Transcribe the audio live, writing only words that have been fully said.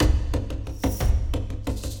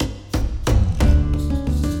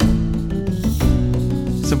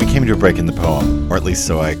We came to a break in the poem, or at least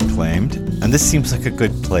so I claimed, and this seems like a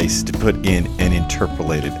good place to put in an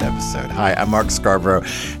interpolated episode. Hi, I'm Mark Scarborough,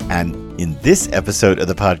 and in this episode of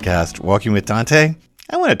the podcast, Walking with Dante,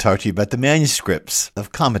 I want to talk to you about the manuscripts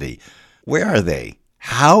of comedy. Where are they?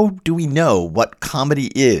 How do we know what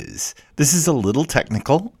comedy is? This is a little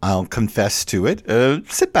technical. I'll confess to it.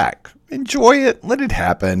 Sit back, enjoy it, let it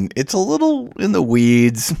happen. It's a little in the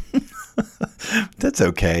weeds. That's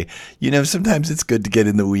okay. You know, sometimes it's good to get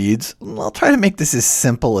in the weeds. I'll try to make this as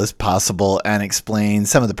simple as possible and explain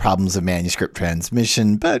some of the problems of manuscript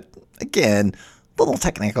transmission, but again, a little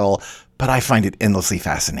technical, but I find it endlessly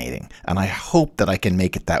fascinating, and I hope that I can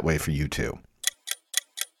make it that way for you too.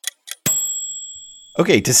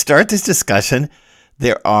 Okay, to start this discussion,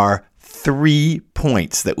 there are 3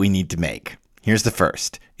 points that we need to make. Here's the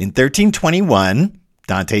first. In 1321,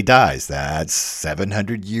 Dante dies. That's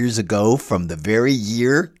 700 years ago from the very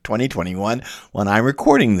year 2021 when I'm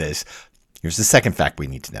recording this. Here's the second fact we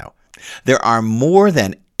need to know. There are more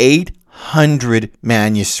than 800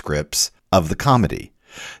 manuscripts of the comedy.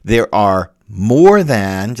 There are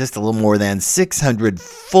just a little more than 600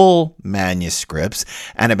 full manuscripts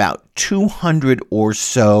and about 200 or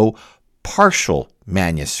so partial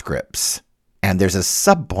manuscripts. And there's a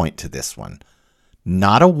subpoint to this one.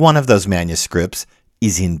 Not a one of those manuscripts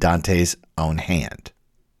is in Dante's own hand.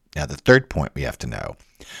 Now, the third point we have to know.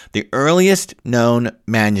 The earliest known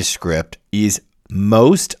manuscript is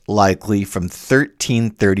most likely from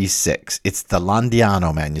 1336. It's the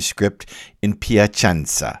Landiano manuscript in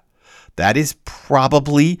Piacenza. That is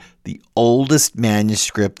probably the oldest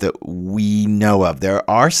manuscript that we know of. There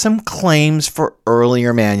are some claims for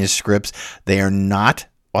earlier manuscripts. They are not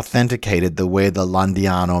authenticated the way the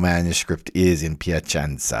Landiano manuscript is in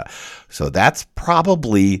Piacenza. So that's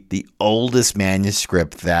probably the oldest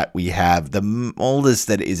manuscript that we have, the oldest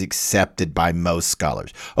that is accepted by most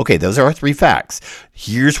scholars. Okay, those are our 3 facts.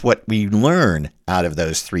 Here's what we learn out of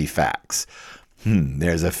those 3 facts.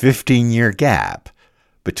 There's a 15-year gap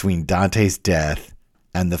between Dante's death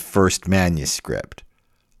and the first manuscript.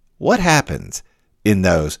 What happens in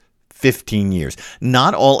those 15 years?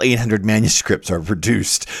 Not all 800 manuscripts are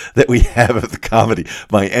produced that we have of the comedy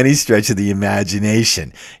by any stretch of the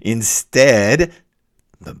imagination. Instead,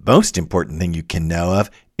 the most important thing you can know of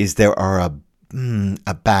is there are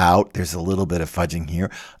there's a little bit of fudging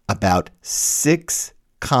here, about 6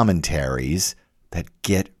 commentaries that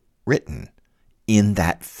get written in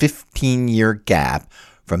that 15-year gap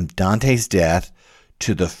from Dante's death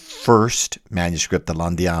to the first manuscript, the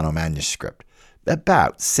Landiano manuscript.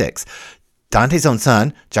 About 6. Dante's own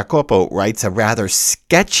son, Jacopo, writes a rather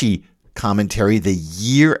sketchy commentary the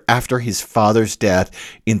year after his father's death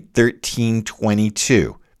in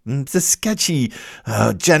 1322. It's a sketchy,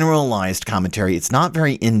 generalized commentary. It's not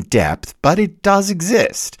very in-depth, but it does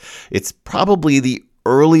exist. It's probably the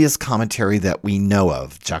earliest commentary that we know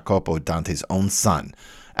of, Jacopo, Dante's own son,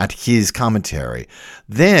 at his commentary.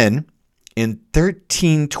 Then, in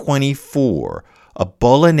 1324, a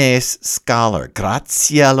Bolognese scholar,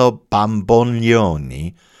 Graziello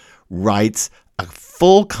Bamboglioni, writes a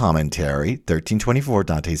full commentary, 1324,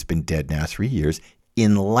 Dante's been dead now 3 years,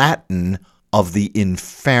 in Latin of the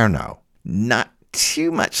Inferno. Not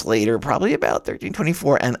too much later, probably about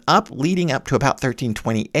 1324, and leading up to about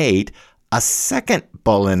 1328, a second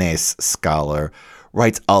Bolognese scholar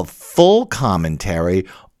writes a full commentary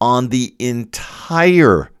on the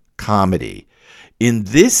entire comedy. In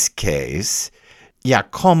this case,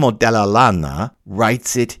 Giacomo della Lana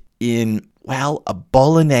writes it in, a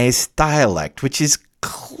Bolognese dialect, which is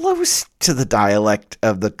close to the dialect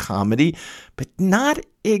of the comedy, but not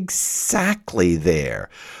exactly there.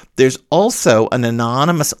 There's also an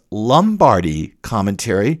anonymous Lombardy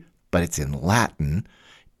commentary, but it's in Latin,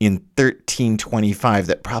 in 1325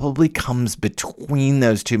 that probably comes between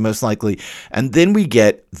those two most likely. And then we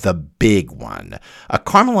get the big one. A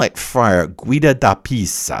Carmelite friar, Guido da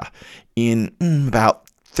Pisa, in about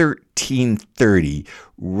 1330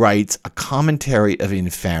 writes a commentary of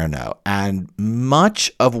Inferno, and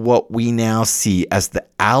much of what we now see as the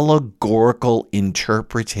allegorical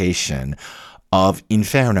interpretation of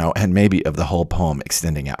Inferno, and maybe of the whole poem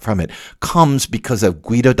extending out from it, comes because of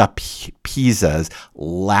Guido da Pisa's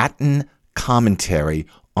Latin commentary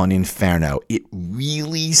on Inferno. It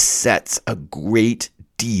really sets a great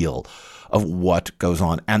deal of what goes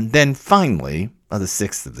on. And then finally, the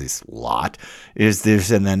sixth of this lot, is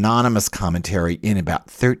there's an anonymous commentary in about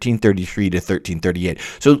 1333 to 1338.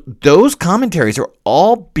 So those commentaries are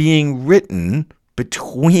all being written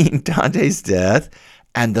between Dante's death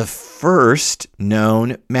and the first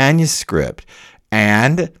known manuscript.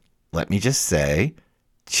 And let me just say,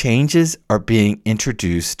 changes are being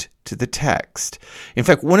introduced to the text. In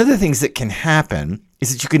fact, one of the things that can happen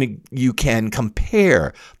is that you can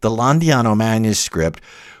compare the Landiano manuscript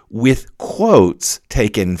with quotes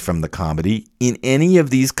taken from the comedy in any of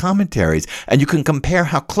these commentaries, and you can compare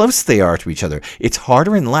how close they are to each other. It's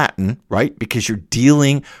harder in Latin, right, because you're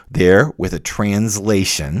dealing there with a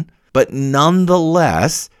translation, but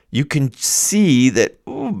nonetheless, you can see that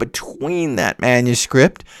between that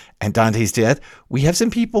manuscript and Dante's death, we have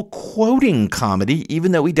some people quoting comedy,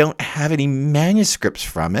 even though we don't have any manuscripts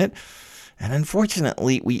from it. And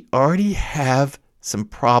unfortunately, we already have some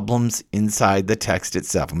problems inside the text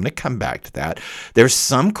itself. I'm going to come back to that. There's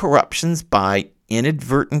some corruptions by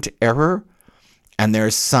inadvertent error, and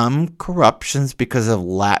there's some corruptions because of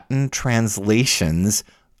Latin translations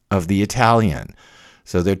of the Italian.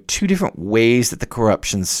 So there are two different ways that the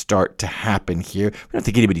corruptions start to happen here. We don't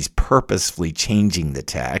think anybody's purposefully changing the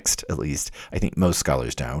text. At least I think most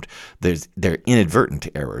scholars don't. They're inadvertent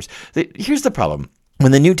errors. Here's the problem.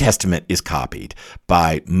 When the New Testament is copied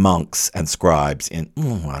by monks and scribes in,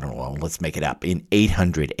 I don't know, let's make it up, in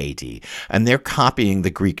 800 AD, and they're copying the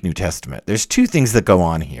Greek New Testament, there's two things that go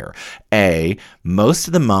on here. A, most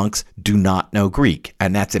of the monks do not know Greek,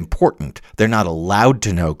 and that's important. They're not allowed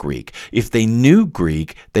to know Greek. If they knew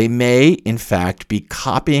Greek, they may, in fact, be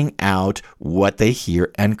copying out what they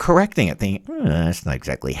hear and correcting it, thinking, that's not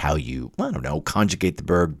exactly how you, conjugate the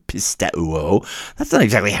verb pisteuo. That's not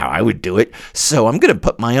exactly how I would do it, so I'm going to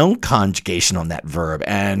put my own conjugation on that verb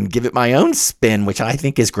and give it my own spin, which I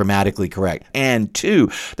think is grammatically correct. And two,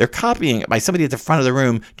 they're copying it by somebody at the front of the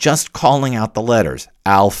room just calling out the letters,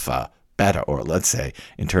 alpha, beta, or let's say,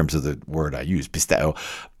 in terms of the word I use, pisteo,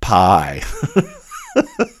 pi,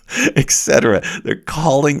 etc. They're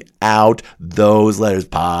calling out those letters,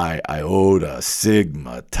 pi, iota,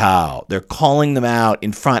 sigma, tau. They're calling them out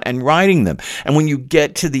in front and writing them. And when you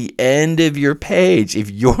get to the end of your page, if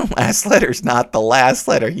your last letter is not the last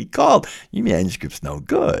letter he called, your manuscript's no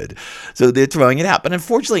good. So they're throwing it out. But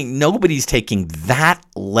unfortunately, nobody's taking that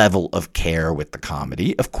level of care with the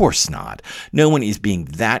comedy. Of course not. No one is being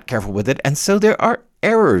that careful with it. And so there are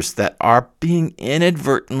errors that are being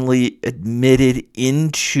inadvertently admitted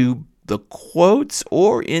into the quotes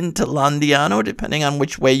or into Landiano, depending on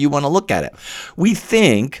which way you want to look at it.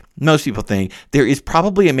 Most people think, there is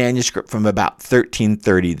probably a manuscript from about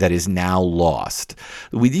 1330 that is now lost.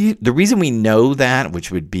 The reason we know that,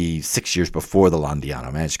 which would be 6 years before the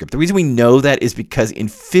Landiano manuscript, the reason we know that is because in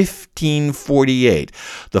 1548,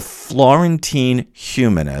 the Florentine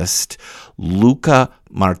humanist Luca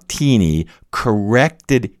Martini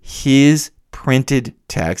corrected his printed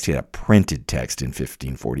text. He had a printed text in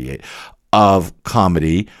 1548 of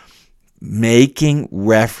comedy, making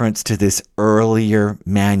reference to this earlier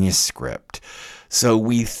manuscript. So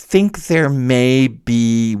we think there may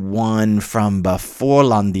be one from before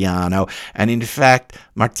Landiano, and in fact,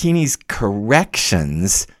 Martini's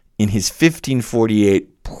corrections in his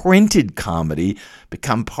 1548 printed comedy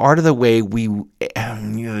become part of the way we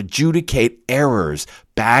adjudicate errors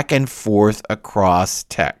back and forth across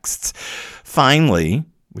texts. Finally,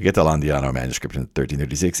 we get the Landiano manuscript in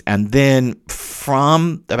 1336, and then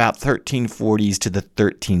from about 1340s to the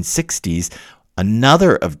 1360s,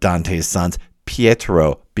 another of Dante's sons,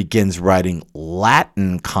 Pietro, begins writing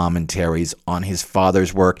Latin commentaries on his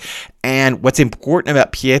father's work. And what's important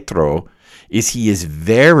about Pietro is he is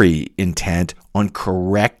very intent on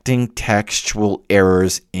correcting textual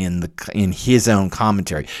errors in his own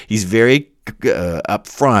commentary. He's very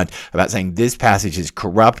upfront about saying this passage is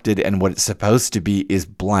corrupted and what it's supposed to be is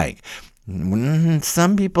blank.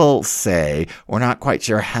 Some people say we're not quite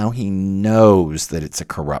sure how he knows that it's a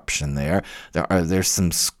corruption there. There's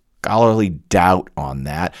some scholarly doubt on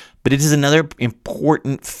that, but it is another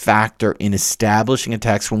important factor in establishing a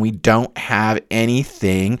text when we don't have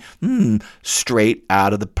anything straight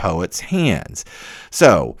out of the poet's hands.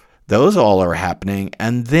 So those all are happening,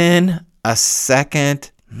 and then a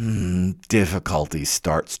second difficulty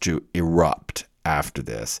starts to erupt after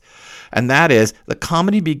this, and that is the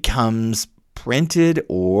comedy becomes printed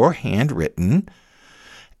or handwritten,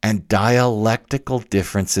 and dialectical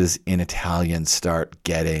differences in Italian start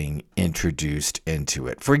getting introduced into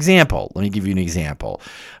it. For example, let me give you an example.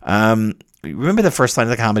 Remember the first line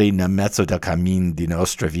of the comedy, Nel mezzo del cammin di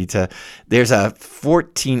nostra vita? There's a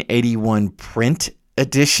 1481 print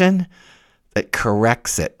edition that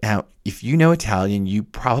corrects it. Now, if you know Italian, you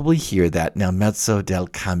probably hear that, Nel mezzo del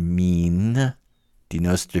cammin di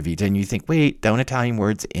nostra vita, and you think, wait, don't Italian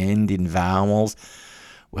words end in vowels?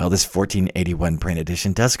 Well, this 1481 print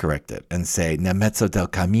edition does correct it and say, nel mezzo del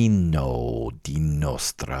cammino di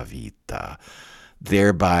nostra vita,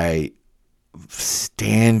 thereby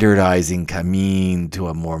standardizing Cammin to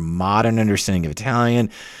a more modern understanding of Italian.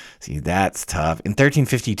 See, that's tough. In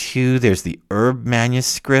 1352, there's the Erb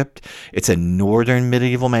manuscript. It's a northern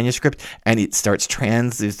medieval manuscript, and it starts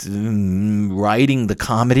writing the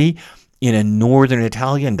comedy in a northern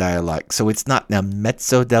Italian dialect. So it's not nel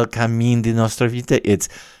mezzo del cammin di nostra vita, it's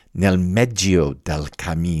nel mezzo del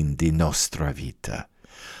cammin di nostra vita.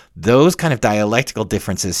 Those kind of dialectical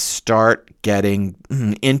differences start getting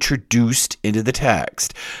introduced into the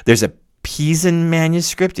text. There's a Pisan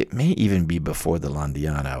manuscript. It may even be before the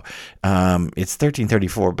Landiano. It's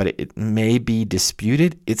 1334, but it may be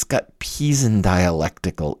disputed. It's got Pisan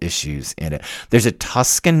dialectical issues in it. There's a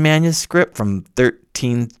Tuscan manuscript from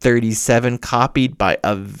 1337, copied by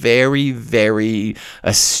a very, very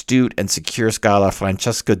astute and secure scholar,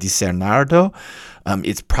 Francesco di Cernardo.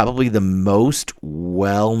 It's probably the most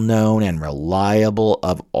well-known and reliable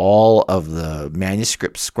of all of the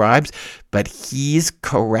manuscript scribes, but he's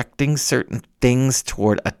correcting certain things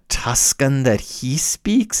toward a Tuscan that he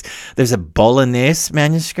speaks. There's a Bolognese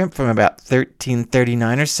manuscript from about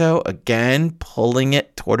 1339 or so, again, pulling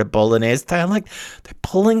it toward a Bolognese dialect. They're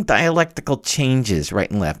pulling dialectical changes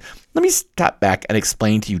right and left. Let me stop back and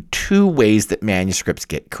explain to you two ways that manuscripts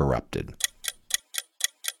get corrupted.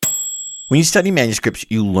 When you study manuscripts,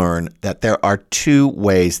 you learn that there are two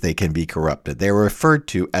ways they can be corrupted. They're referred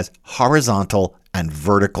to as horizontal and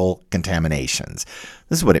vertical contaminations.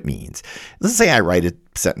 This is what it means. Let's say I write a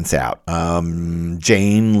sentence out.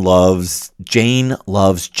 Jane loves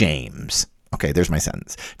James. Okay, there's my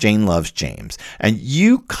sentence. Jane loves James. And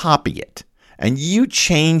you copy it, and you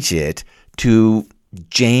change it to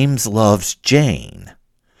James loves Jane.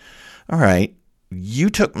 All right. You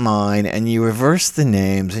took mine and you reversed the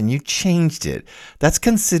names and you changed it. That's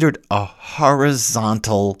considered a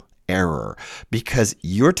horizontal error because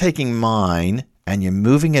you're taking mine and you're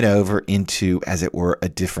moving it over into, as it were, a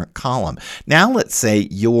different column. Now let's say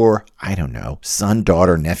your, son,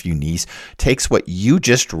 daughter, nephew, niece takes what you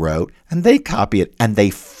just wrote and they copy it and they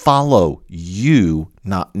follow you,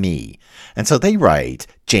 not me. And so they write,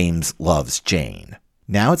 James loves Jane.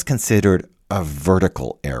 Now it's considered a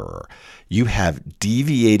vertical error. You have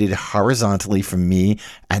deviated horizontally from me,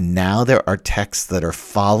 and now there are texts that are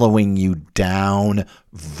following you down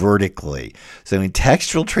vertically. So in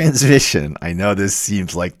textual transmission, I know this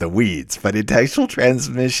seems like the weeds, but in textual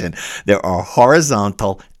transmission, there are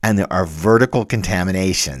horizontal and there are vertical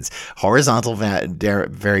contaminations. Horizontal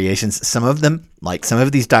variations, some of them, like some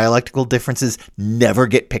of these dialectical differences, never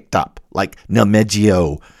get picked up, like nel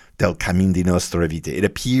mezzo del cammin di nostra vita. It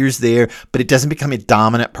appears there, but it doesn't become a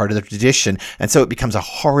dominant part of the tradition, and so it becomes a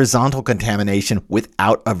horizontal contamination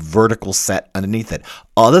without a vertical set underneath it.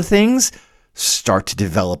 Other things start to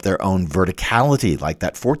develop their own verticality, like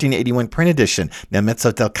that 1481 print edition, Nel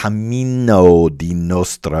mezzo del cammino di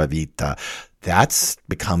nostra vita. That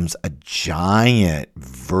becomes a giant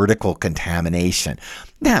vertical contamination.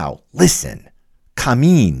 Now, listen,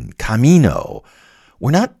 camino.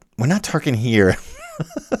 We're not talking here.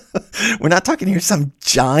 We're not talking here some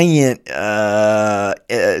giant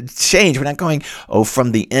change. We're not going,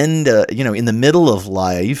 from the end, in the middle of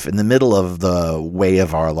life, in the middle of the way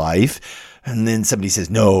of our life. And then somebody says,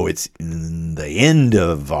 no, it's in the end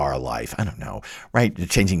of our life. I don't know, right?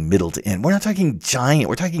 Changing middle to end. We're not talking giant.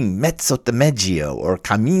 We're talking mezzo to mezzo or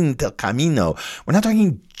cammin to camino. We're not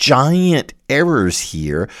talking giant errors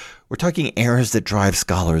here. We're talking errors that drive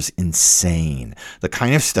scholars insane. The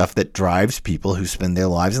kind of stuff that drives people who spend their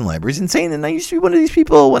lives in libraries insane. And I used to be one of these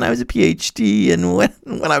people when I was a PhD and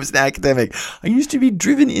when I was an academic. I used to be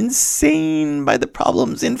driven insane by the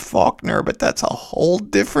problems in Faulkner, but that's a whole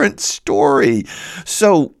different story.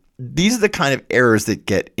 So these are the kind of errors that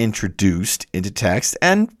get introduced into text,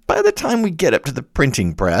 and by the time we get up to the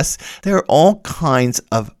printing press, there are all kinds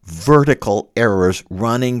of vertical errors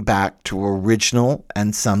running back to original,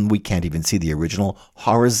 and some we can't even see the original,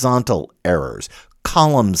 horizontal errors,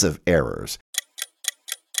 columns of errors.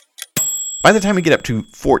 By the time we get up to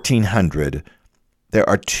 1400, there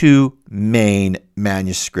are two main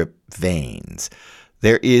manuscript veins.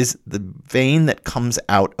 There is the vein that comes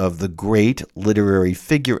out of the great literary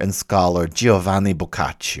figure and scholar Giovanni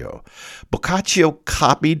Boccaccio. Boccaccio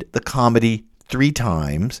copied the comedy 3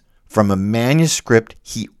 times from a manuscript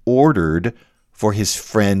he ordered for his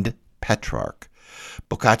friend Petrarch.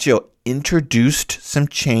 Boccaccio introduced some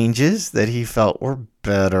changes that he felt were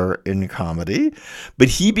better in comedy, but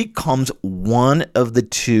he becomes one of the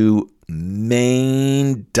two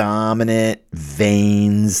main dominant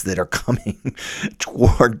veins that are coming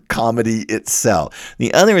toward comedy itself.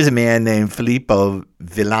 The other is a man named Filippo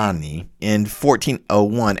Villani in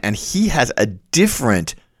 1401, and he has a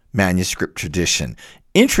different manuscript tradition.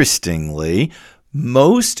 Interestingly,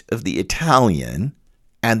 most of the Italian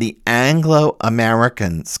and the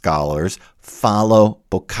Anglo-American scholars follow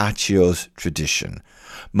Boccaccio's tradition.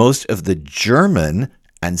 Most of the German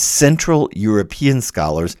and Central European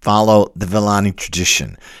scholars follow the Villani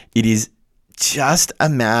tradition. It is just a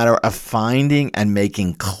matter of finding and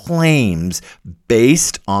making claims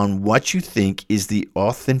based on what you think is the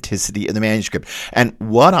authenticity of the manuscript. And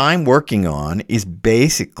what I'm working on is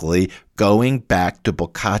basically going back to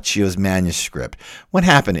Boccaccio's manuscript. What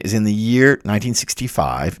happened is in the year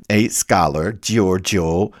 1965, a scholar,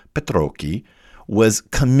 Giorgio Petrocchi, was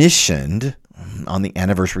commissioned on the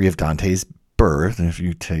anniversary of Dante's birth, and if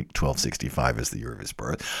you take 1265 as the year of his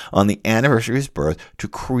birth, on the anniversary of his birth, to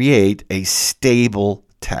create a stable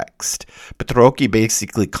text. Petrocchi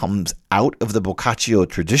basically comes out of the Boccaccio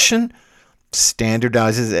tradition,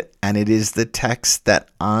 standardizes it, and it is the text that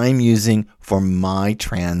I'm using for my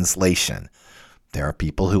translation. There are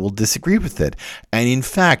people who will disagree with it. And in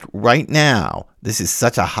fact, right now, this is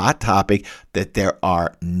such a hot topic that there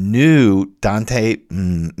are new Dante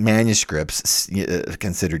manuscripts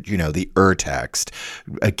considered, the text.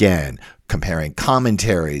 Again, comparing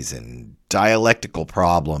commentaries and dialectical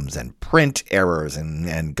problems and print errors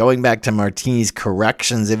and going back to Martini's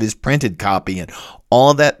corrections of his printed copy and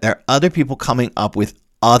all that. There are other people coming up with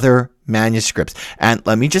other manuscripts. And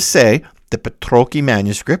let me just say, the Petrocchi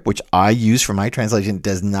manuscript, which I use for my translation,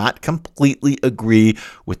 does not completely agree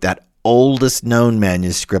with that oldest known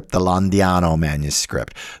manuscript, the Landiano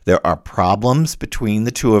manuscript. There are problems between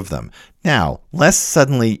the two of them. Now, lest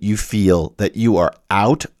suddenly you feel that you are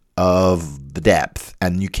out of the depth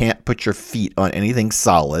and you can't put your feet on anything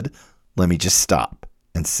solid, let me just stop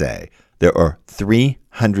and say there are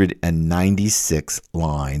 396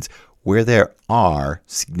 lines where there are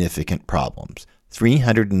significant problems.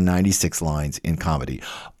 396 lines in comedy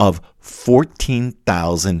of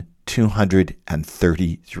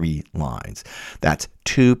 14,233 lines. That's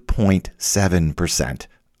 2.7%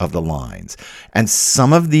 of the lines. And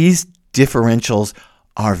some of these differentials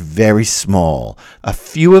are very small. A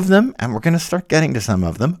few of them, and we're going to start getting to some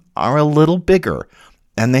of them, are a little bigger.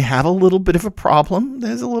 And they have a little bit of a problem.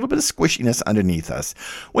 There's a little bit of squishiness underneath us.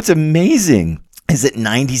 What's amazing is that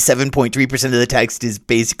 97.3% of the text is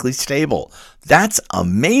basically stable. That's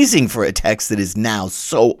amazing for a text that is now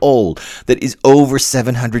so old, that is over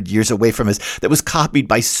 700 years away from us, that was copied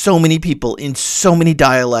by so many people in so many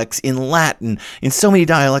dialects, in Latin, in so many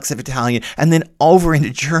dialects of Italian, and then over into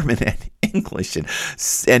German and English,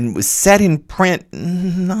 and was set in print,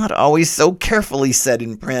 not always so carefully set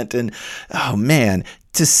in print. And, oh man,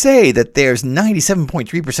 to say that there's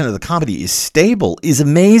 97.3% of the comedy is stable is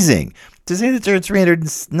amazing. To say that there are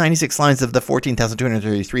 396 lines of the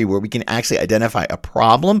 14,233 where we can actually identify a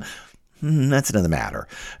problem, that's another matter.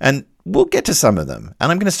 And we'll get to some of them.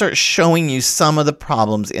 And I'm going to start showing you some of the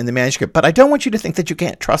problems in the manuscript. But I don't want you to think that you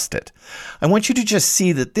can't trust it. I want you to just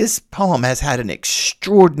see that this poem has had an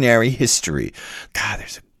extraordinary history. God,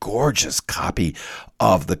 there's a gorgeous copy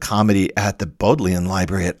of the comedy at the Bodleian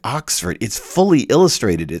Library at Oxford. It's fully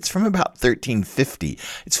illustrated. It's from about 1350.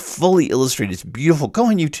 It's fully illustrated. It's beautiful. Go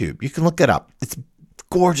on YouTube. You can look it up. It's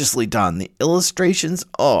gorgeously done. The illustrations,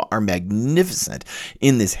 are magnificent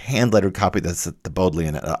in this hand-lettered copy that's at the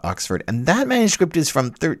Bodleian at Oxford. And that manuscript is from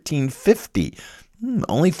 1350,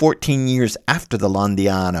 only 14 years after the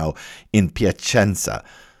Landiano in Piacenza.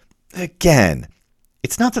 Again,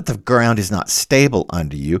 it's not that the ground is not stable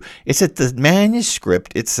under you. It's that the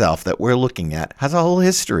manuscript itself that we're looking at has a whole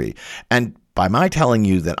history. And by my telling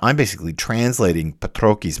you that I'm basically translating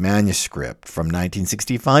Petrocchi's manuscript from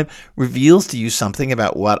 1965 reveals to you something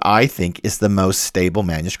about what I think is the most stable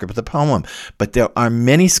manuscript of the poem. But there are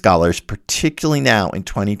many scholars, particularly now in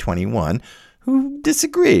 2021, who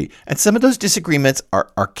disagree. And some of those disagreements are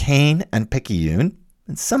arcane and picayune.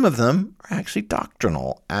 And some of them are actually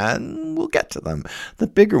doctrinal, and we'll get to them. The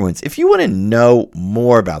bigger ones. If you want to know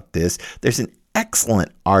more about this, there's an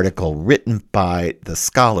excellent article written by the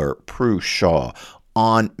scholar Prue Shaw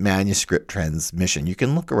on manuscript transmission. You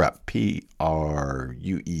can look her up, Prueshaw.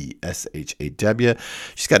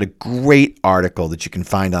 She's got a great article that you can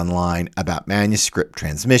find online about manuscript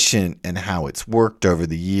transmission and how it's worked over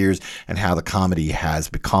the years and how the comedy has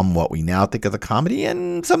become what we now think of the comedy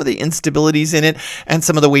and some of the instabilities in it and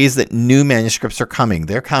some of the ways that new manuscripts are coming.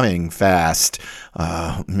 They're coming fast.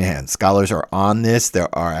 Scholars are on this.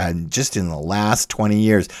 And just in the last 20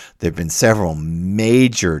 years, there have been several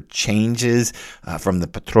major changes from the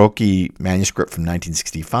Petrocchi manuscript from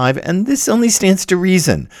 1965, and this only stands to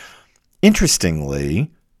reason.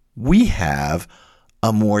 Interestingly, we have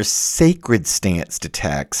a more sacred stance to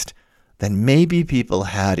text than maybe people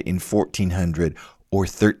had in 1400 or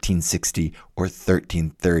 1360 or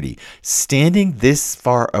 1330. Standing this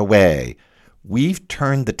far away, we've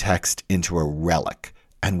turned the text into a relic,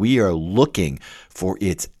 and we are looking for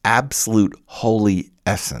its absolute holy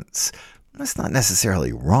essence. That's not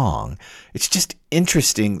necessarily wrong. It's just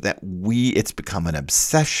interesting that it's become an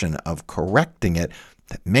obsession of correcting it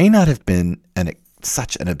that may not have been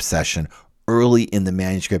such an obsession early in the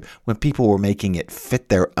manuscript when people were making it fit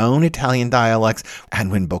their own Italian dialects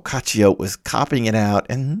and when Boccaccio was copying it out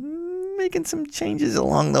and making some changes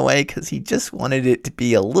along the way because he just wanted it to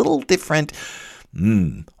be a little different.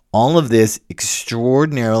 All of this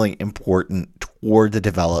extraordinarily important toward the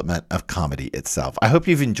development of comedy itself. I hope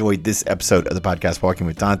you've enjoyed this episode of the podcast Walking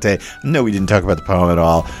with Dante. No, we didn't talk about the poem at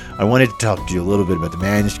all. I wanted to talk to you a little bit about the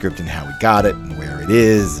manuscript and how we got it and where it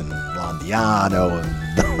is and Landiano and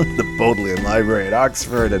the Bodleian Library at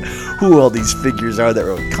Oxford and who all these figures are that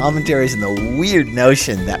wrote commentaries and the weird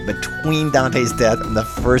notion that between Dante's death and the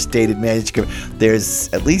first dated manuscript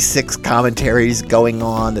there's at least 6 commentaries going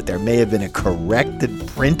on, that there may have been a corrected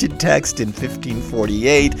printed text in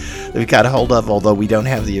 1548 that we got a hold of, although we don't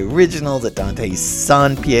have the original, that Dante's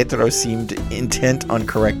son Pietro seemed intent on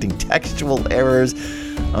correcting textual errors.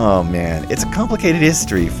 Oh man, it's a complicated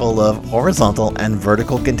history full of horizontal and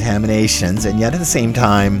vertical contaminations, and yet at the same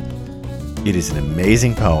time, it is an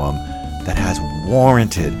amazing poem that has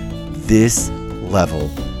warranted this level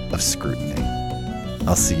of scrutiny.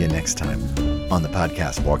 I'll see you next time on the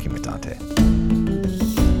podcast Walking with Dante.